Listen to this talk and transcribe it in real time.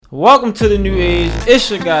Welcome to the New Age. It's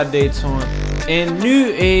your guy Dayton. In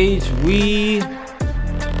New Age, we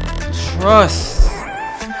trust.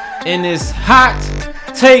 In this hot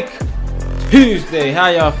take Tuesday, how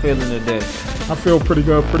y'all feeling today? I feel pretty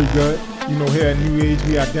good. You know, here at New Age,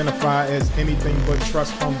 we identify as anything but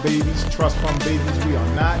trust fund babies. Trust fund babies, we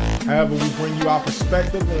are not. However, we bring you our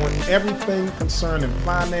perspective on everything concerning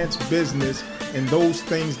finance, business, and those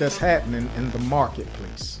things that's happening in the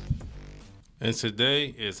marketplace. And today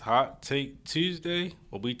is Hot Take Tuesday,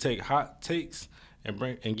 where we take hot takes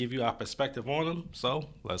and give you our perspective on them. So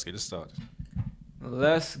let's get it started.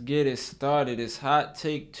 Let's get it started. It's Hot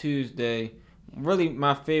Take Tuesday. Really,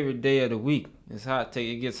 my favorite day of the week. It's hot take.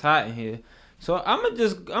 It gets hot in here, so I'ma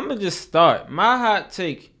just start my hot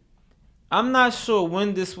take. I'm not sure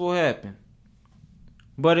when this will happen,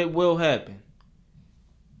 but it will happen.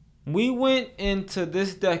 We went into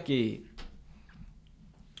this decade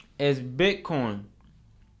as Bitcoin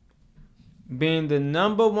being the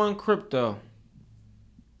number one crypto.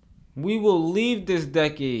 We will leave this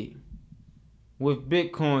decade with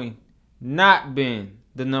Bitcoin not being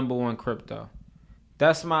the number one crypto.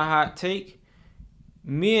 That's my hot take.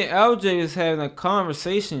 Me and LJ was having a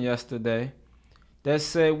conversation yesterday that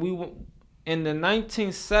said in the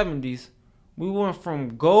 1970s, we went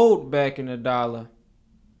from gold backing the dollar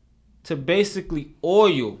to basically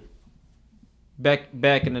oil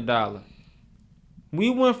backing the dollar. We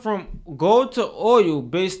went from gold to oil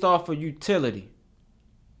based off of utility.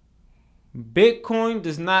 Bitcoin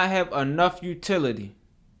does not have enough utility.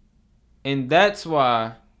 And that's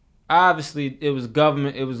why, obviously, it was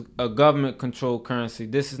a government controlled currency.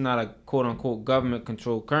 This is not a quote unquote government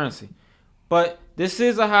controlled currency. But this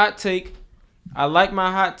is a hot take. I like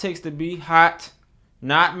my hot takes to be hot,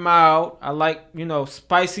 not mild. I like,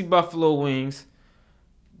 spicy buffalo wings.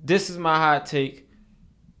 This is my hot take.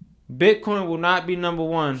 Bitcoin will not be number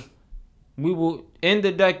one. We will end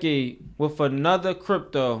the decade with another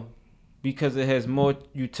crypto because it has more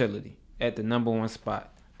utility at the number one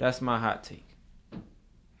spot. That's my hot take.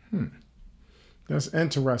 That's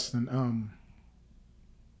interesting.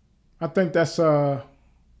 I think that's a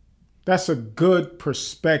good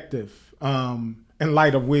perspective in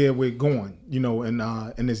light of where we're going,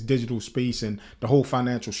 in this digital space and the whole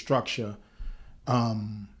financial structure,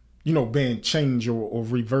 being changed or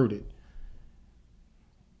reverted.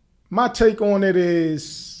 My take on it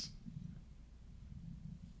is,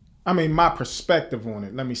 my perspective on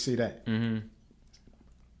it. Let me see that. Mm-hmm.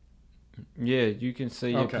 Yeah, you can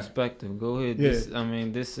say your perspective. Go ahead. Yeah.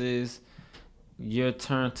 This is your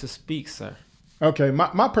turn to speak, sir. Okay,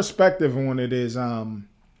 my perspective on it is,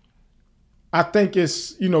 I think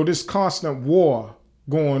it's, this constant war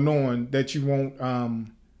going on that you won't,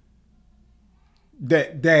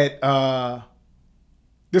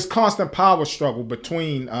 this constant power struggle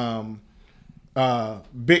between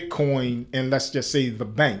Bitcoin and, let's just say, the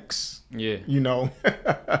banks. Yeah.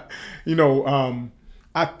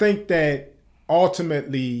 I think that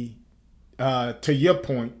ultimately, to your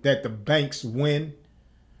point, that the banks win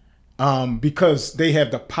because they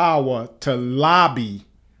have the power to lobby,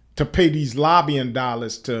 to pay these lobbying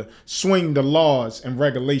dollars to swing the laws and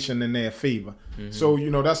regulation in their favor. Mm-hmm. So,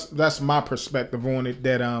 that's my perspective on it,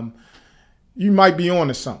 that you might be on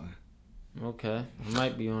to something. Okay,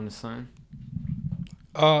 might be on to something.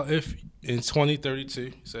 If in 2032,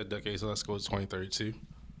 you said decade, so let's go to 2032.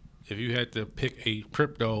 If you had to pick a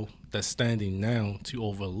crypto that's standing now to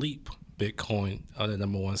overleap Bitcoin on the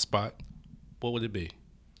number one spot, what would it be?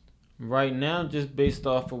 Right now, just based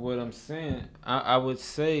off of what I'm saying, I would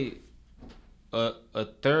say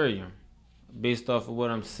Ethereum, based off of what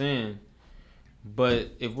I'm saying.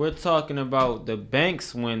 But if we're talking about the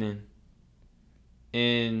banks winning,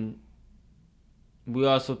 and we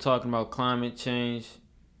also talking about climate change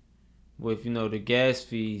with, the gas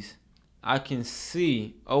fees, I can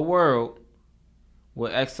see a world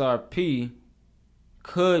where XRP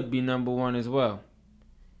could be number one as well.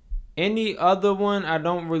 Any other one, I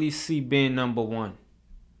don't really see being number one.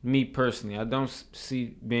 Me personally, I don't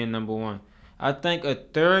see being number one. I think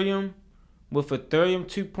Ethereum, with Ethereum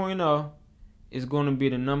 2.0, is going to be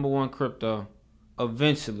the number one crypto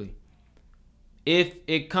eventually. If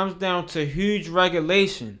it comes down to huge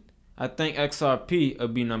regulation, I think XRP will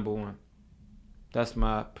be number one. That's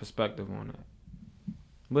my perspective on that.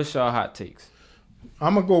 What's y'all hot takes?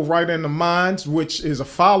 I'm going to go right into mine, which is a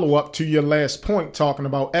follow-up to your last point talking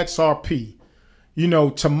about XRP.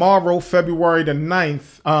 Tomorrow, February the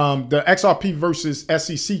 9th, the XRP versus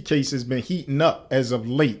SEC case has been heating up as of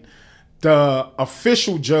late. The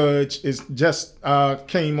official judge is just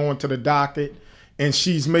came onto the docket, and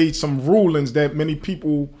she's made some rulings that many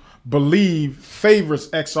people believe favors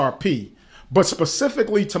XRP. But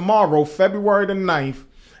specifically tomorrow, February the 9th,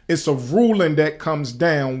 it's a ruling that comes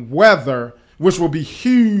down whether, which will be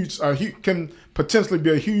huge, can potentially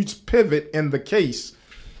be a huge pivot in the case.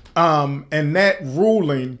 And that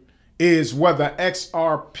ruling is whether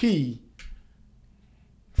XRP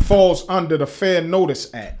falls under the Fair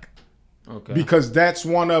Notice Act. Okay. Because that's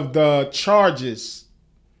one of the charges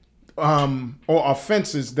or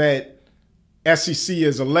offenses that SEC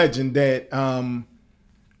is alleging that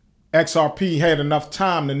XRP had enough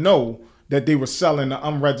time to know that they were selling the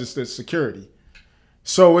unregistered security.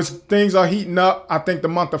 So things are heating up. I think the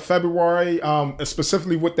month of February,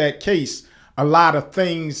 specifically with that case, a lot of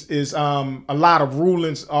things is a lot of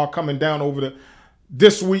rulings are coming down over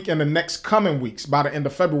this week and the next coming weeks by the end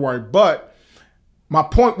of February. But my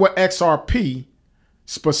point with XRP,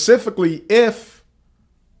 specifically if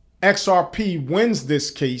XRP wins this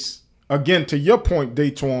case, again, to your point,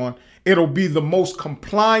 Dayton, it'll be the most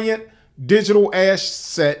compliant digital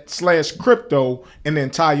asset / crypto in the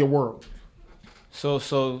entire world.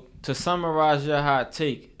 So to summarize your hot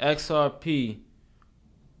take, XRP,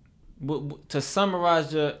 to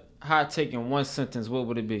summarize your hot take in one sentence, what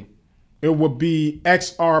would it be? It would be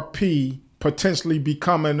XRP potentially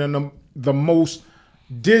becoming the most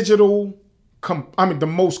digital, the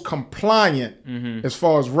most compliant as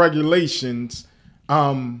far as regulations,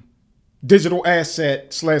 digital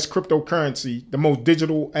asset / cryptocurrency,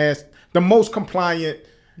 the most compliant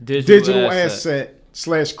digital asset /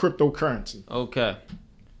 cryptocurrency. Okay.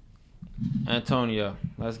 Antonio,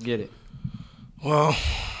 let's get it. Well,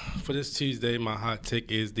 for this Tuesday, my hot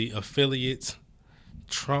take is the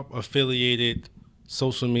Trump-affiliated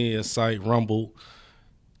social media site Rumble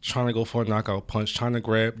trying to go for a knockout punch, trying to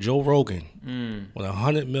grab Joe Rogan with a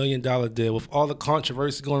 $100 million deal. With all the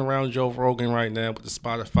controversy going around Joe Rogan right now with the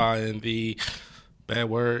Spotify and the bad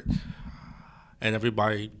word, and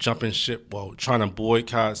everybody jumping ship, trying to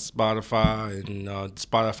boycott Spotify and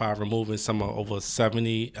Spotify removing some of over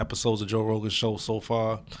 70 episodes of Joe Rogan's show so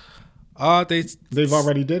far. They've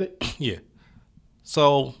already did it? Yeah.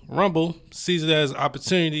 So Rumble sees it as an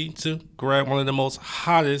opportunity to grab one of the most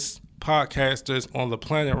hottest podcasters on the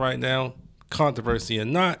planet right now, controversy or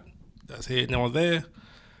not, that's heading on there.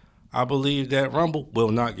 I believe that Rumble will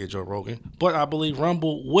not get Joe Rogan, but I believe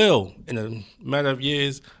Rumble will, in a matter of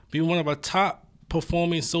years, be one of our top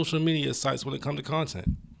performing social media sites when it comes to content.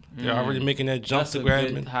 They're already making that jump That's to grab a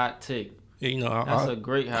me. good hot take. Yeah, That's a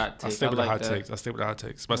great hot take. I stay with the hot takes. I stay with the hot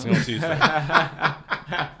takes, especially on Tuesday.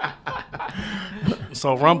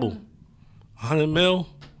 So Rumble, 100 mil,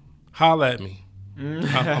 holla at me.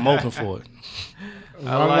 I'm open for it.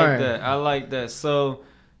 I like that. So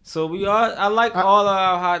I like all of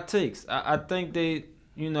our hot takes. I think they,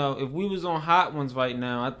 if we was on hot ones right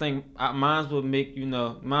now, I think mine would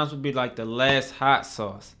be like the last hot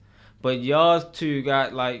sauce. But y'all's two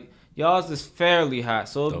got y'all's is fairly hot.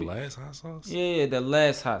 So The last hot sauce? Yeah, the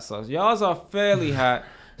last hot sauce. Y'all's are fairly hot.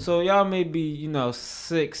 So y'all may be, 6,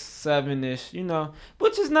 7-ish,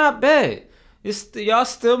 which is not bad. It's y'all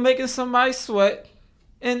still making somebody sweat.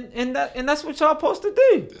 And that's what y'all supposed to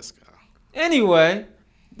do. This guy. Anyway,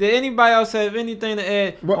 did anybody else have anything to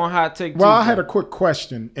add on Hot Take Tuesday? Well, I had a quick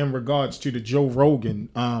question in regards to the Joe Rogan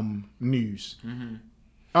news.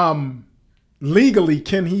 Legally,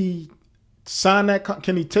 can he sign that?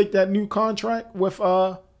 Can he take that new contract with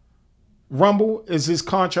Rumble? Is his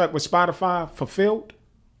contract with Spotify fulfilled?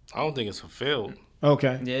 I don't think it's fulfilled.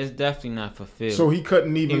 Okay. Yeah, it's definitely not fulfilled. So he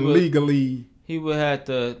couldn't even legally. He would have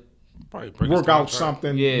to Probably work out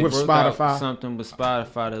something with Spotify. Something with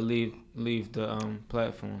Spotify to leave the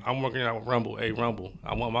platform. I'm working out with Rumble. Hey, Rumble,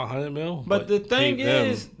 I want my 100 mil. But the thing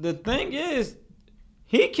is,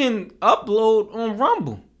 he can upload on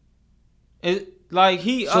Rumble. He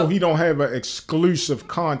don't have an exclusive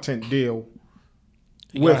content deal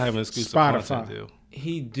with have an exclusive Spotify. Content deal.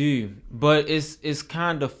 He do, but it's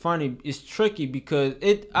kind of funny. It's tricky because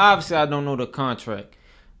obviously I don't know the contract,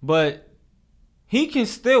 but he can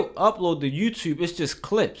still upload to YouTube. It's just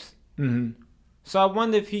clips. Mm-hmm. So I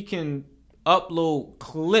wonder if he can upload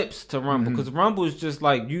clips to Rumble, because Rumble is just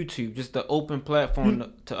like YouTube, just the open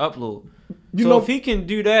platform to upload. If he can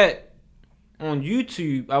do that on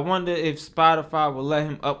YouTube, I wonder if Spotify will let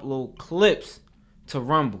him upload clips to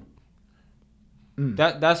Rumble.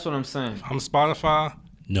 That's what I'm saying. I'm Spotify.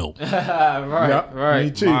 No. Right.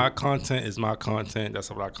 Me too. My content is my content.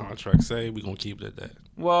 That's what our contracts say. We're gonna keep it at that.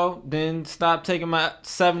 Well, then stop taking my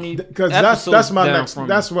 70 because episodes that's my down next. from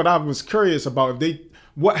That's what I was curious about.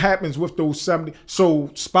 What happens with those 70? So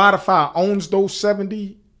Spotify owns those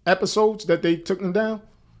 70 episodes that they took them down.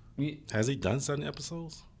 Has he done 70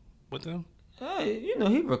 episodes with them? You know,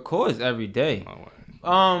 he records every day. Oh,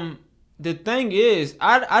 wow. The thing is,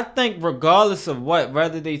 I think regardless of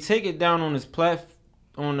whether they take it down on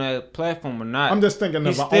on that platform or not, I'm just thinking he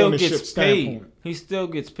of an still ownership gets paid. standpoint. He still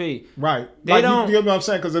gets paid. Right. They like, don't. You get what I'm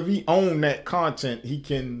saying? Because if he own that content, he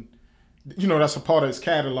can, you know, that's a part of his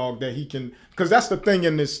catalog that he can. Because that's the thing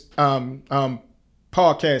in this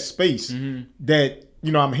podcast space that,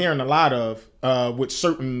 you know, I'm hearing a lot of with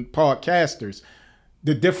certain podcasters.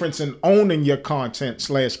 The difference in owning your content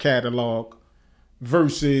 / catalog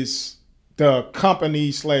versus the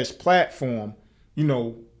company / platform, you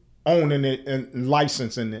know, owning it and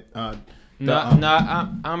licensing it.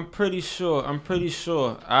 I'm pretty sure.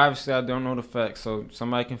 Obviously, I don't know the facts, so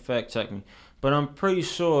somebody can fact check me. But I'm pretty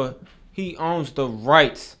sure he owns the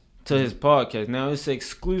rights to his podcast. Now, it's an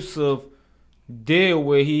exclusive deal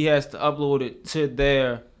where he has to upload it to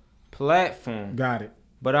their platform. Got it.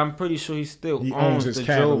 But I'm pretty sure he still He owns his the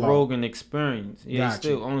catalog. Joe Rogan Experience. Yeah, Gotcha. he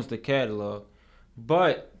still owns the catalog.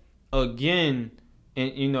 But again,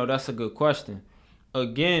 and you know, that's a good question.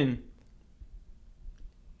 Again,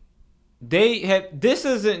 they have this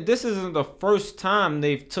isn't the first time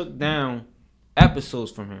they've took down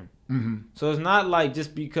episodes from him. Mm-hmm. So it's not like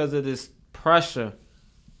just because of this pressure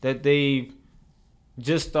that they've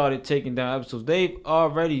just started taking down episodes. They've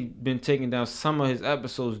already been taking down some of his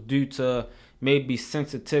episodes due to maybe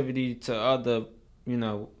sensitivity to other, you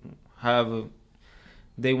know, however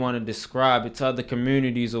they want to describe it, to other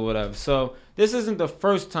communities or whatever. So this isn't the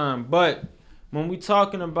first time, but when we're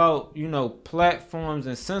talking about, you know, platforms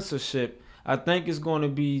and censorship, I think it's going to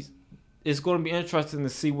be interesting to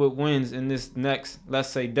see what wins in this next, let's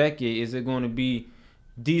say, decade. Is it going to be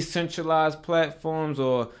decentralized platforms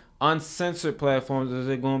or uncensored platforms? Is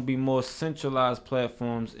it going to be more centralized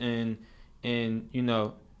platforms and you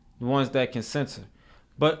know, the ones that can censor?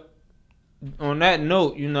 But on that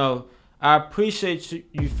note, you know, I appreciate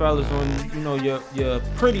you fellas on, you know, your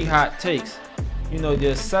pretty hot takes. You know,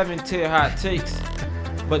 your 7-tier hot takes.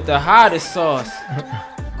 But the hottest sauce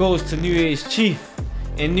goes to New Age Chief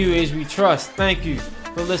and New Age We Trust. Thank you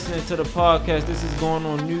for listening to the podcast. This is going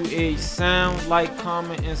on New Age Sound. Like,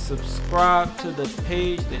 comment, and subscribe to the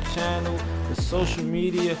page, the channel, the social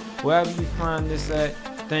media, wherever you find this at.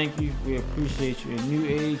 Thank you. We appreciate you. In New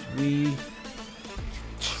Age We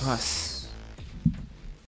Trust.